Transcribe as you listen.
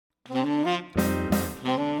Hi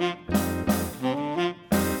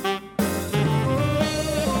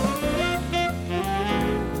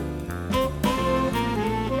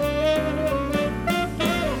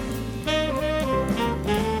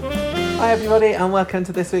everybody, and welcome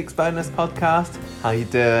to this week's bonus podcast. How you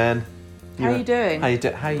doing? How are you doing? How you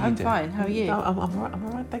doing? I'm fine. How are you? No, I'm alright. I'm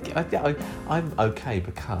alright. Thank you. I'm okay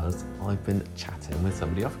because I've been chatting with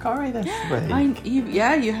somebody off Corrie this week.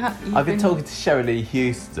 You have. I've been talking to Shirley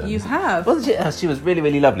Houston. You have. Well, she was really,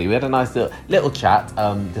 really lovely. We had a nice little chat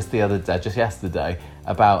just yesterday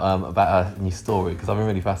about her new story, because I've been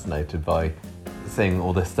really fascinated by seeing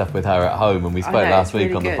all this stuff with her at home, and we spoke last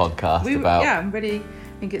week on the podcast about. Yeah, I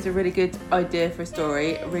think it's a really good idea for a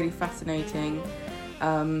story, a really fascinating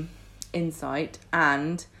insight,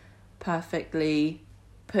 and perfectly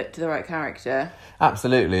put to the right character.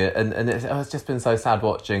 Absolutely, and it's just been so sad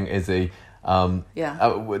watching Izzy, knowing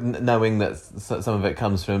that some of it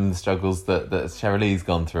comes from the struggles that Shirley Lee's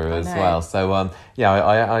gone through as well. So I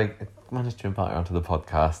managed to invite her onto the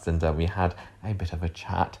podcast, and we had a bit of a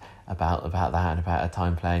chat about that and about her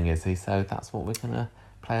time playing Izzy. So that's what we're gonna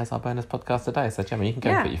play as our bonus podcast today. So Gemma, you can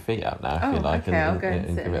go and put your feet up now if you like, and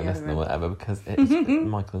give it a listen or whatever, because it's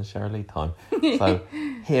Michael and Shirley Lee time. So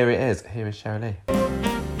here it is. Here is Shirley Lee.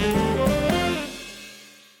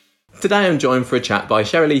 Today I'm joined for a chat by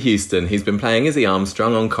Shirley Houston, who's been playing Izzy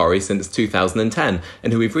Armstrong on Corrie since 2010,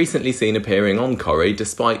 and who we've recently seen appearing on Corrie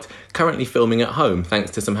despite currently filming at home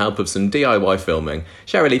thanks to some help of some DIY filming.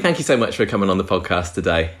 Shirley Lee, thank you so much for coming on the podcast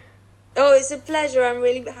today. Oh, it's a pleasure. I'm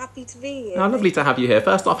really happy to be here. Oh, lovely to have you here.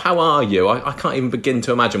 First off, how are you? I can't even begin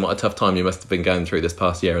to imagine what a tough time you must have been going through this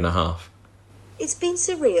past year and a half. It's been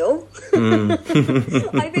surreal.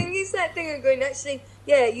 I think it's that thing of going, actually,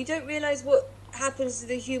 you don't realise what happens to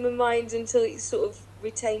the human mind until it's sort of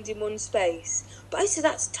retained in one space. But also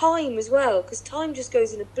that's time as well, because time just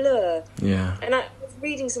goes in a blur. Yeah. And I was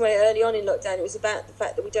reading somewhere early on in lockdown, it was about the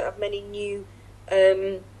fact that we don't have many new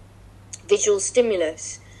visual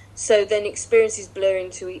stimulus. So then experiences blur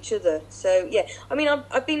into each other. So, I mean,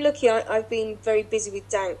 I've been lucky. I've been very busy with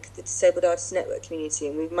DANC, the Disabled Artists Network community,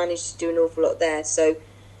 and we've managed to do an awful lot there. So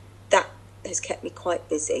that has kept me quite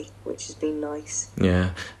busy, which has been nice.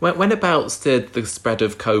 Yeah. Whenabouts did the spread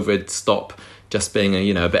of COVID stop just being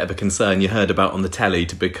a bit of a concern you heard about on the telly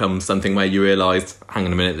to become something where you realised, hang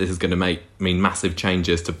on a minute, this is going to mean massive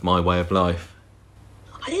changes to my way of life?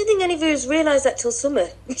 I don't think any of us realised that till summer,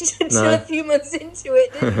 until a few months into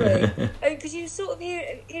it, didn't we? Because you were sort of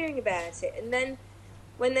hearing about it, and then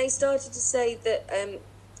when they started to say that,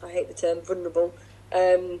 I hate the term vulnerable,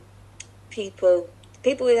 people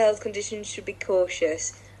with health conditions should be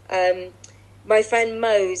cautious. My friend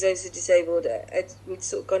Mo, who's also disabled, we'd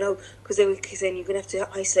sort of gone, because they were saying you're going to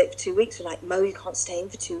have to isolate for 2 weeks. We're like, Mo, you can't stay in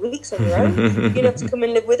for 2 weeks on your own. You're going to have to come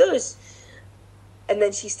and live with us. And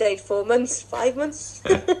then she stayed 4 months, 5 months,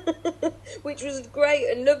 which was great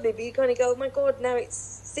and lovely. But you kind of go, oh my God, now it's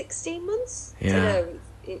 16 months? Yeah.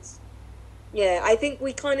 I think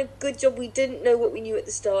we good job we didn't know what we knew at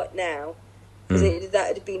the start now. Because that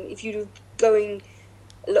would have been, if you'd have going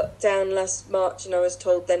lockdown last March and I was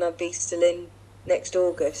told then I'd be still in next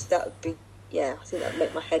August, that would be, I think that would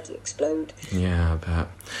make my head explode. Yeah, I bet.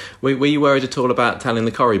 Were you worried at all about telling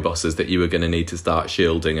the Corrie bosses that you were going to need to start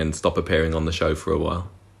shielding and stop appearing on the show for a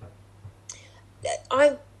while?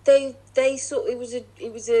 They sort it was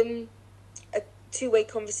a two-way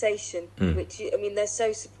conversation, which, I mean, they're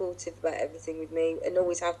so supportive about everything with me and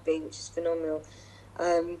always have been, which is phenomenal.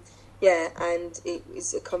 And it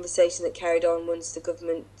was a conversation that carried on once the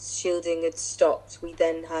government shielding had stopped. We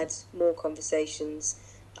then had more conversations,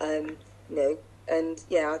 and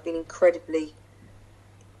I've been incredibly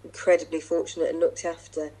fortunate and looked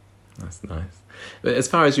after. That's nice. But as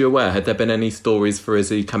far as you're aware, had there been any stories for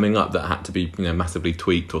Izzy coming up that had to be, massively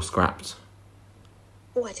tweaked or scrapped?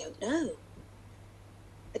 Oh, I don't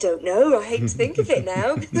know. I hate to think of it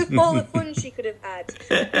now, because of all the fun she could have had.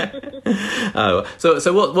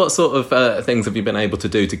 So what sort of things have you been able to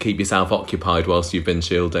do to keep yourself occupied whilst you've been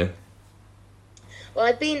shielding? Well,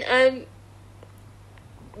 I've been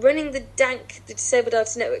running the DANC, the Disabled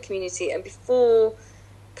Artists Network community, and before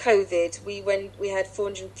COVID, we had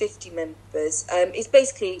 450 members. It's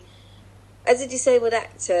basically, as a disabled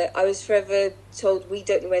actor, I was forever told we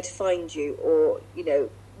don't know where to find you, or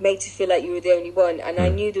made to feel like you were the only one. And I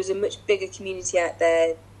knew there was a much bigger community out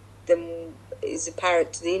there than is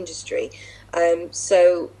apparent to the industry.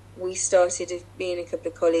 So we started, me and a couple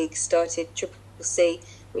of colleagues started Triple C,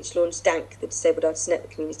 which launched DANC, the Disabled Artists Network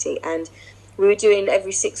community, and we were doing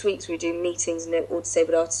every 6 weeks, meetings, and all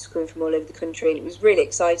disabled artists were coming from all over the country, and it was really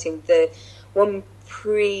exciting. The one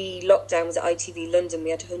pre-lockdown was at ITV London. We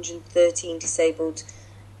had 113 disabled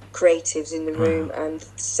creatives in the room and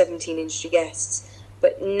 17 industry guests.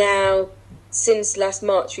 But now, since last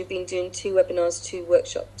March, we've been doing 2 webinars, 2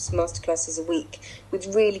 workshops, masterclasses a week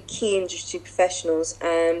with really key industry professionals.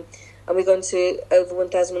 And we've gone to over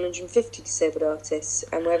 1,150 disabled artists,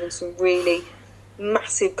 and we're having some really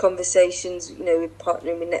massive conversations. You know, we're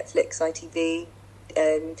partnering with Netflix, ITV,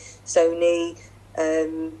 Sony,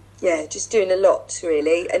 just doing a lot,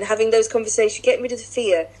 really, and having those conversations, getting rid of the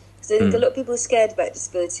fear, because I think a lot of people are scared about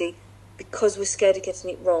disability because we're scared of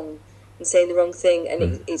getting it wrong and saying the wrong thing,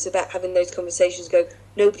 and it's about having those conversations. Go,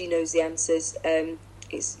 nobody knows the answers.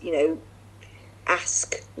 It's, you know,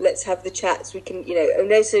 ask. Let's have the chats. We can, you know,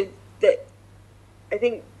 and also that I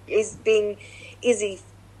think is being Izzy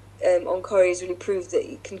on Corrie has really proved that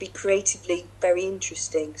it can be creatively very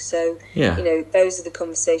interesting. So, you know, those are the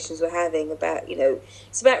conversations we're having about, you know,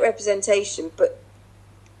 it's about representation, but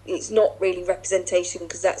it's not really representation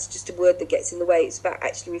because that's just a word that gets in the way. It's about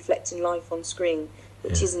actually reflecting life on screen,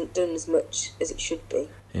 which isn't done as much as it should be.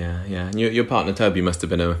 Yeah. And your partner Toby must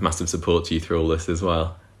have been a massive support to you through all this as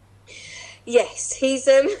well. Yes, he's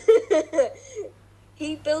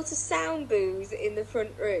he built a sound booth in the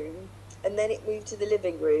front room, and then it moved to the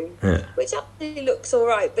living room, which actually looks all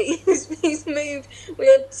right. But he's moved. We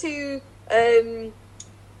had 2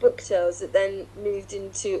 bookshelves that then moved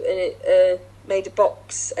into made a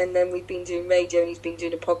box, and then we've been doing radio, and he's been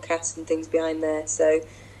doing a podcast and things behind there. So,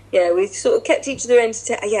 yeah, we've sort of kept each other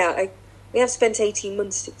entertained. We have spent 18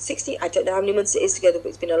 months, 16, I don't know how many months it is together, but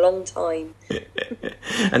it's been a long time.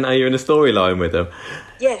 And now you're in a storyline with him.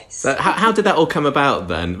 Yes. So how did that all come about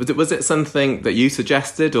then? Was it something that you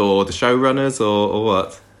suggested, or the showrunners, or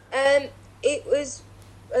what? It was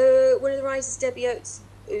one of the writers, Debbie Oates,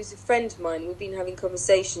 who's a friend of mine. We've been having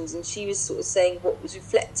conversations, and she was sort of saying what was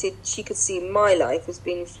reflected, she could see in my life was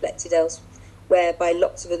being reflected elsewhere by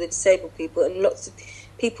lots of other disabled people, and lots of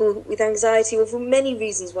people with anxiety, or for many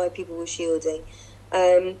reasons why people were shielding.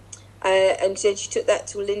 And then she took that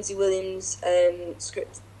to Lindsay Williams,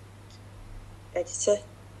 script editor.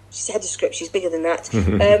 She's had a script, she's bigger than that.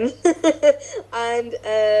 And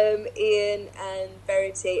Ian and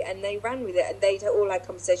Verity, and they ran with it, and they'd all had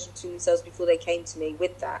conversations between themselves before they came to me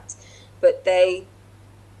with that. But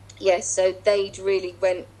so they'd really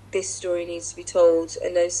went, this story needs to be told,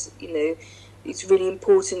 and those, you know, it's really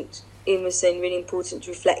important. Ian was saying really important to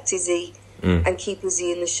reflect Izzy and keep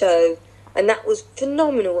Izzy in the show, and that was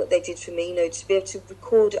phenomenal what they did for me. You know, to be able to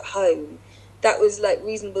record at home, that was like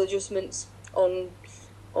reasonable adjustments on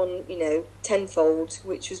you know, tenfold,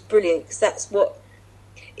 which was brilliant, because that's what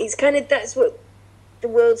the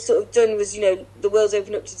world's sort of done. Was, you know, the world's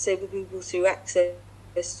opened up to disabled people through access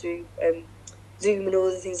through Zoom and all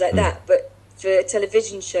the things like that, but for a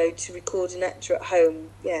television show to record an actor at home,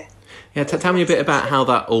 tell me a bit about how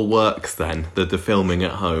that all works then, the filming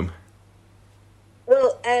at home.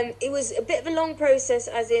 Well, it was a bit of a long process,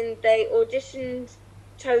 as in they auditioned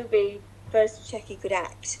Toby first to check he could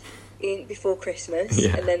act before Christmas,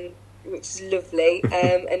 and then, which is lovely,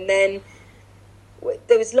 and then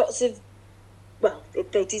there was lots of,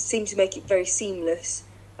 they did seem to make it very seamless,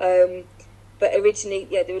 but originally,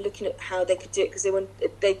 they were looking at how they could do it, because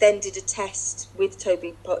they then did a test with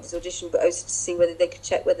Toby Partner's audition, but also to see whether they could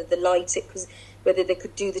check whether whether they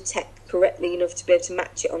could do the tech correctly enough to be able to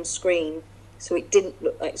match it on screen, so it didn't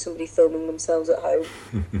look like somebody filming themselves at home.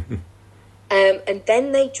 And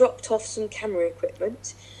then they dropped off some camera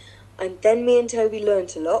equipment, and then me and Toby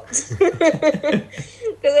learnt a lot.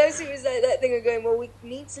 Because it was like that thing of going, well, we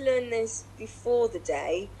need to learn this before the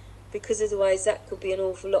day, because otherwise that could be an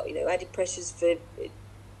awful lot, you know, added pressures for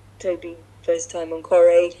Toby first time on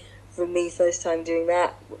Corrie, for me first time doing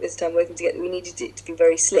that, this time working together. We needed it to be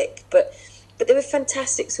very slick, but they were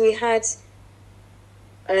fantastic. So we had,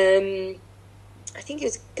 I think it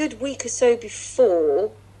was a good week or so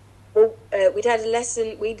before, we'd had a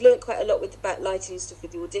lesson, we'd learnt quite a lot with the backlighting and stuff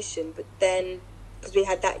with the audition, but then, because we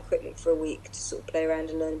had that equipment for a week to sort of play around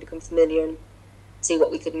and learn and become familiar and see what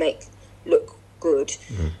we could make look good.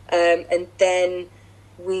 And then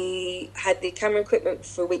we had the camera equipment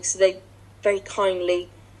for a week, so they very kindly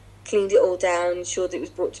cleaned it all down, ensured it was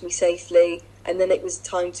brought to me safely, and then it was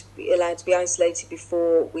time to be allowed to be isolated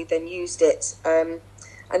before we then used it.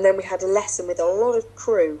 And then we had a lesson with a lot of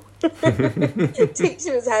crew,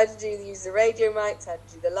 teaching us how to use the radio mics, how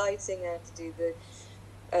to do the lighting, how to do the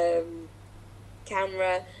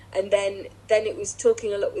camera, and then it was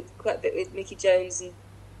talking quite a bit with Mickey Jones and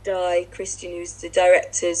Di Christian, who's the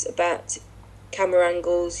directors, about camera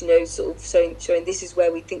angles, you know, sort of showing this is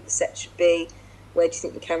where we think the set should be, where do you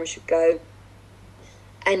think the camera should go,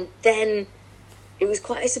 and then it was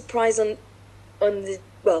quite a surprise on the,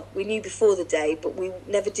 well, we knew before the day, but we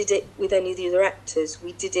never did it with any of the other actors.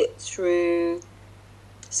 We did it through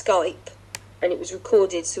Skype, and it was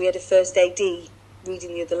recorded, so we had a first AD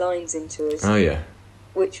reading the other lines into us. Oh, yeah.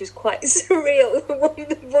 Which was quite surreal.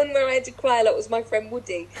 The one where I had to cry a lot was my friend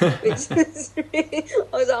Woody. Which was really,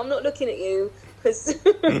 I was like, I'm not looking at you. Cause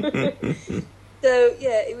so,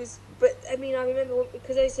 yeah, it was... But, I mean, I remember,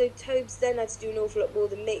 because also Tobes then had to do an awful lot more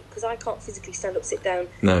than me, because I can't physically stand up, sit down,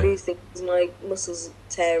 move things, because my muscles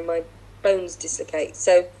tear and my bones dislocate.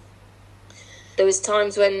 So there was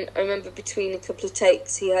times when, I remember between a couple of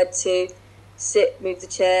takes, he had to sit, move the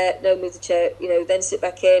chair, then sit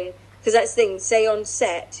back in. Because that's the thing, say on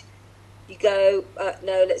set, you go,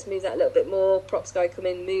 no, let's move that a little bit more, props guy come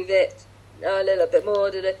in, move it, a little bit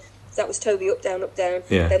more, So that was Toby, up, down,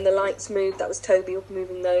 yeah. Then the lights moved, that was Toby up,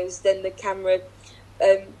 moving those, then the camera,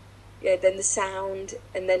 then the sound,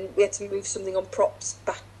 and then we had to move something on props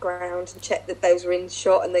background and check that those were in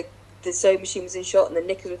shot, and the sewing machine was in shot, and the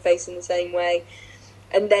knickers were facing the same way.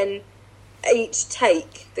 And then each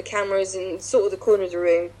take, the camera's in sort of the corner of the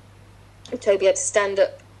room, and Toby had to stand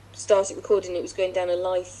up, started recording. It was going down a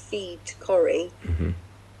live feed to Corrie,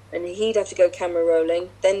 and he'd have to go camera rolling,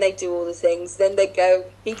 then they'd do all the things, then they'd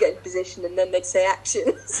get in position, and then they'd say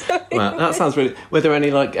action. So well, that sounds really... Were there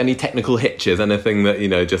any technical hitches, anything that,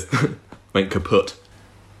 just went kaput?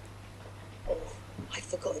 Oh, I'd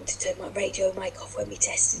forgotten to turn my radio mic off when we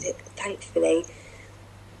tested it, but thankfully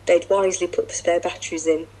they'd wisely put the spare batteries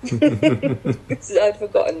in. So I'd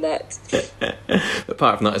forgotten that.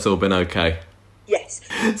 Apart from that, it's all been okay. Yes.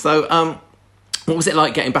 So, what was it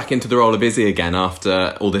like getting back into the role of Izzy again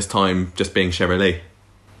after all this time just being Sheryl Lee?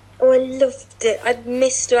 Oh, I loved it. I'd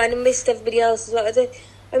missed her. I'd missed everybody else as well.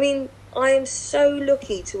 I mean, I am so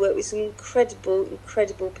lucky to work with some incredible,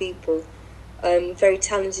 incredible people, very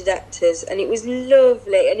talented actors, and it was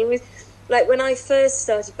lovely. And it was like when I first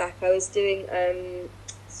started back, I was doing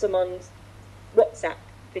some on WhatsApp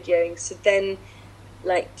videoing. So then,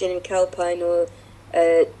 like Jenny McAlpine or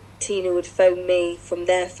Tina would phone me from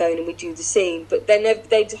their phone and we'd do the scene, but then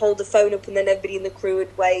they'd hold the phone up and then everybody in the crew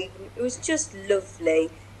would wave. It was just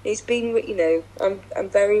lovely. It's been, I'm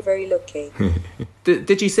very, very lucky.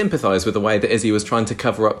 Did you sympathise with the way that Izzy was trying to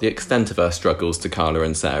cover up the extent of her struggles to Carla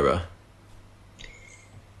and Sarah?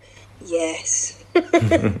 Yes.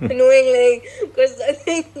 Annoyingly, because I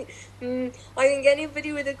think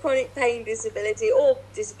anybody with a chronic pain disability or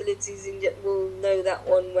disabilities will know that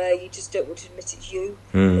one where you just don't want to admit it's you.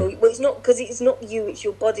 Well, it's not, because it's not you, it's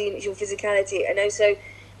your body and it's your physicality. And also,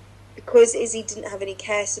 because Izzy didn't have any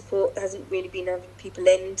care support, hasn't really been having people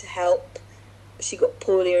in to help, she got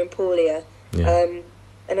poorlier and poorlier. Yeah.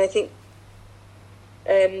 And I think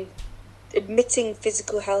admitting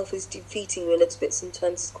physical health is defeating her a little bit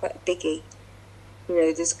sometimes is quite a biggie.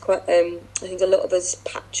 There's quite, I think a lot of us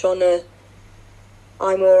patch on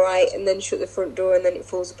I'm all right, and then shut the front door, and then it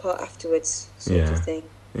falls apart afterwards, sort of thing.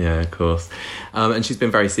 Yeah, of course. And she's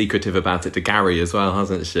been very secretive about it to Gary as well,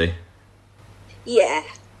 hasn't she? Yeah.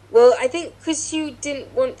 Well, I think because you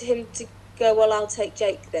didn't want him to go, well, I'll take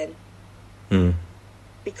Jake then.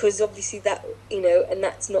 Because obviously that, and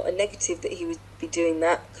that's not a negative that he would be doing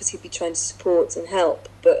that, because he'd be trying to support and help,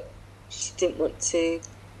 but she didn't want to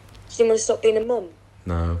stop being a mum.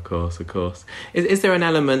 No, of course. Is there an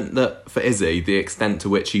element that, for Izzy, the extent to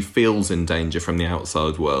which she feels in danger from the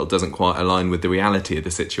outside world doesn't quite align with the reality of the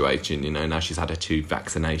situation, now she's had her 2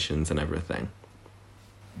 vaccinations and everything?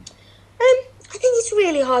 I think it's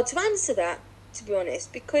really hard to answer that, to be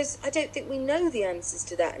honest, because I don't think we know the answers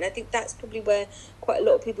to that, and I think that's probably where quite a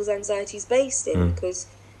lot of people's anxiety is based in, because,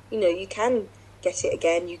 you can get it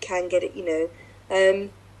again, you can get it,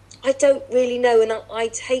 I don't really know, and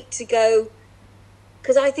I'd hate to go,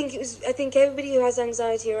 because I think everybody who has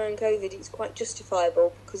anxiety around COVID, it's quite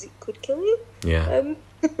justifiable because it could kill you. Yeah.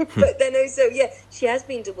 But then also, she has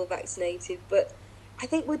been double vaccinated, but I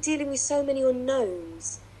think we're dealing with so many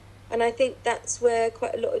unknowns, and I think that's where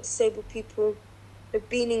quite a lot of disabled people have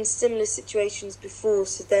been in similar situations before,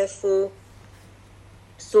 so therefore,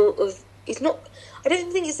 sort of, it's not. I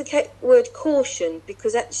don't think it's the word caution,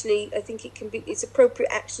 because actually I think it's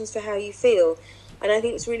appropriate actions for how you feel, and I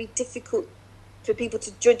think it's really difficult for people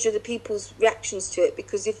to judge other people's reactions to it,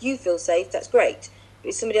 because if you feel safe, that's great, but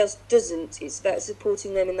if somebody else doesn't, it's about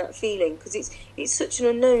supporting them in that feeling, because it's such an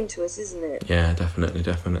unknown to us, isn't it? Yeah,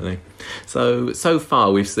 definitely. So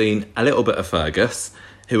far we've seen a little bit of Fergus,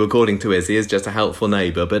 who, according to Izzy, is just a helpful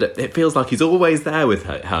neighbour, but it feels like he's always there with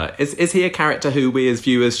her. Is he a character who we as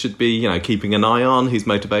viewers should be, keeping an eye on, whose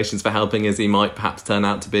motivations for helping Izzy might perhaps turn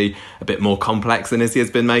out to be a bit more complex than Izzy has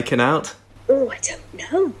been making out? Oh, I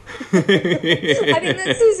don't know. I think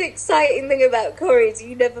that's the exciting thing about Corrie, is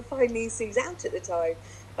you never find these things out at the time.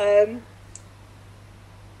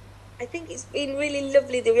 I think it's been really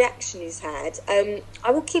lovely, the reaction he's had. I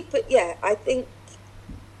will keep it, I think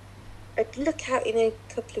I'd look out in a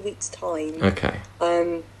couple of weeks' time. Okay.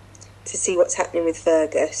 To see what's happening with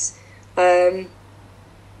Fergus. But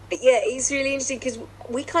yeah, it's really interesting because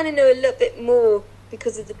we kind of know a little bit more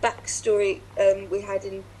because of the backstory we had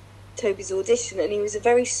in Toby's audition, and he was a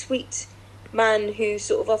very sweet man who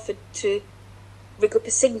sort of offered to rig up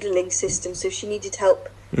a signalling system so she needed help.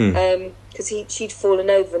 Because she'd fallen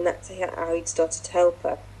over, and that's how he'd started to help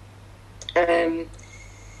her.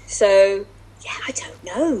 So, yeah, I don't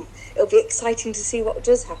know. It'll be exciting to see what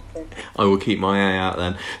does happen. I will keep my eye out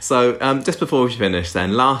then. So, just before we finish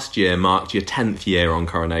then, last year marked your 10th year on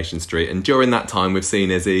Coronation Street, and during that time we've seen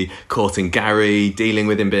Izzy courting Gary, dealing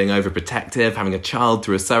with him being overprotective, having a child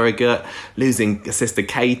through a surrogate, losing sister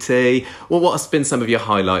Katie. Well, what has been some of your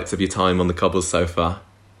highlights of your time on the cobbles so far?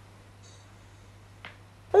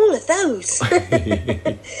 All of those.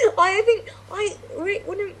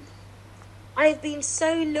 I've been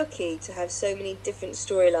so lucky to have so many different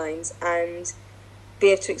storylines and be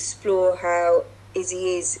able to explore how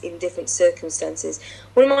Izzy is in different circumstances.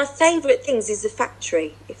 One of my favourite things is the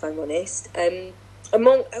factory, if I'm honest. And I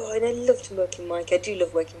loved working with Mike. I do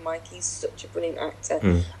love working with Mike. He's such a brilliant actor.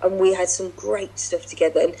 And we had some great stuff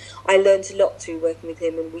together. And I learned a lot through working with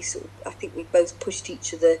him. And I think we both pushed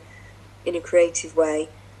each other in a creative way.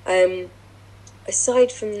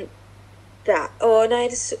 Aside from that, and I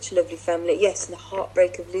had such a lovely family. Yes, and the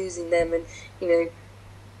heartbreak of losing them, and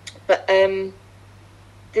but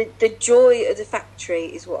the joy of the factory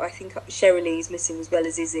is what I think Cheryl Lee is missing as well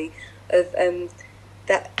as Izzy, of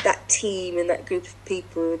that team and that group of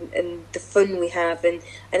people and the fun we have and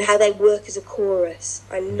how they work as a chorus.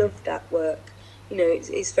 I love that work.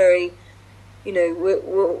 It's very.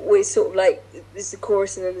 We're sort of like, there's the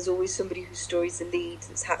chorus and then there's always somebody whose story's the lead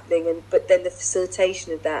that's happening, but then the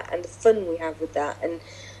facilitation of that and the fun we have with that and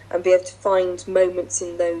be able to find moments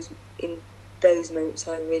in those moments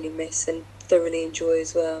I really miss and thoroughly enjoy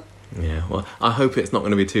as well. Yeah, well, I hope it's not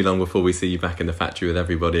going to be too long before we see you back in the factory with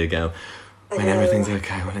everybody again. When everything's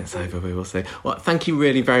okay, when it's over, we will see. Well, thank you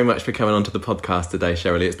really very much for coming onto the podcast today,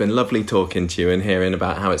 Cheryl Lee. It's been lovely talking to you and hearing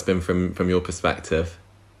about how it's been from your perspective.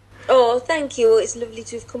 Oh, thank you. It's lovely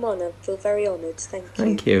to have come on. I feel very honoured. Thank you.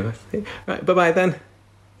 Thank you. Right, bye-bye then.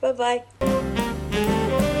 Bye-bye.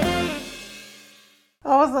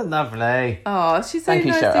 Oh, wasn't that lovely? Oh, she's so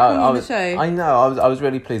nice to come on the show. I know. I was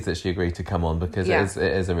really pleased that she agreed to come on because it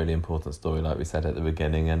is a really important story, like we said at the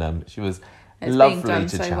beginning, and she was lovely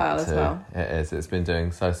to chat to. As well. It is. It's been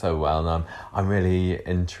doing so well, and I'm really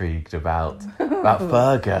intrigued about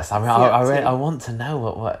Fergus. I mean, I want to know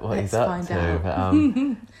what he's up to. But,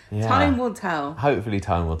 yeah. Time will tell. Hopefully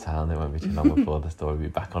time will tell, and it won't be too long before the story will be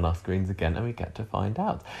back on our screens again and we get to find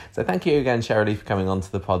out. So thank you again, Cheryl Lee, for coming on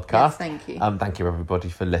to the podcast. Yes, thank you. Thank you everybody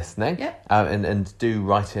for listening. Yep. And do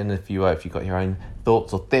write in if you've got your own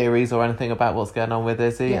thoughts or theories or anything about what's going on with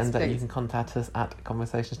Izzy. Yes, and you can contact us at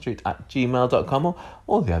conversationstreet@gmail.com or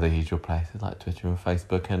all the other usual places like Twitter and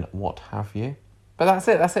Facebook and what have you. But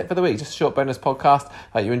that's it for the week. Just a short bonus podcast.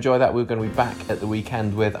 You enjoy that. We're going to be back at the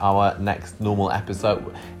weekend with our next normal episode.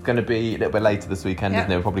 It's going to be a little bit later this weekend,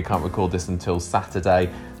 isn't it? We probably can't record this until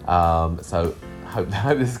Saturday. So hope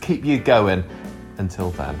this keep you going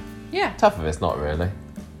until then. Yeah. Tough of it's not really.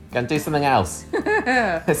 Go and do something else.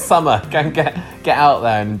 It's summer. Go and get out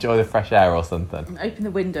there and enjoy the fresh air or something. Open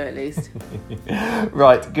the window at least.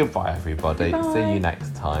 Right. Goodbye, everybody. Goodbye. See you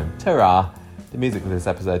next time. Ta-ra. The music for this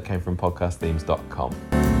episode came from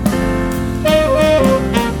podcastthemes.com.